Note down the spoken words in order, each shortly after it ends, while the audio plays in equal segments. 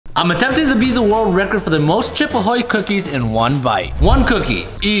I'm attempting to beat the world record for the most Chip Ahoy cookies in one bite. 1 cookie,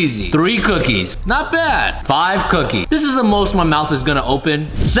 easy. 3 cookies, not bad. 5 cookies, this is the most my mouth is gonna open.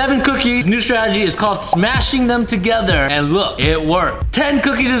 7 cookies, new strategy is called smashing them together, and look, it worked. 10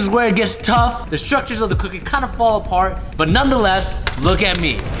 cookies is where it gets tough. The structures of the cookie kind of fall apart, but nonetheless, look at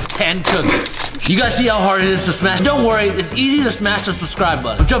me, 10 cookies. You guys see how hard it is to smash? Don't worry, it's easy to smash the subscribe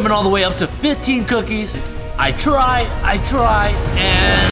button. I'm jumping all the way up to 15 cookies. I try, and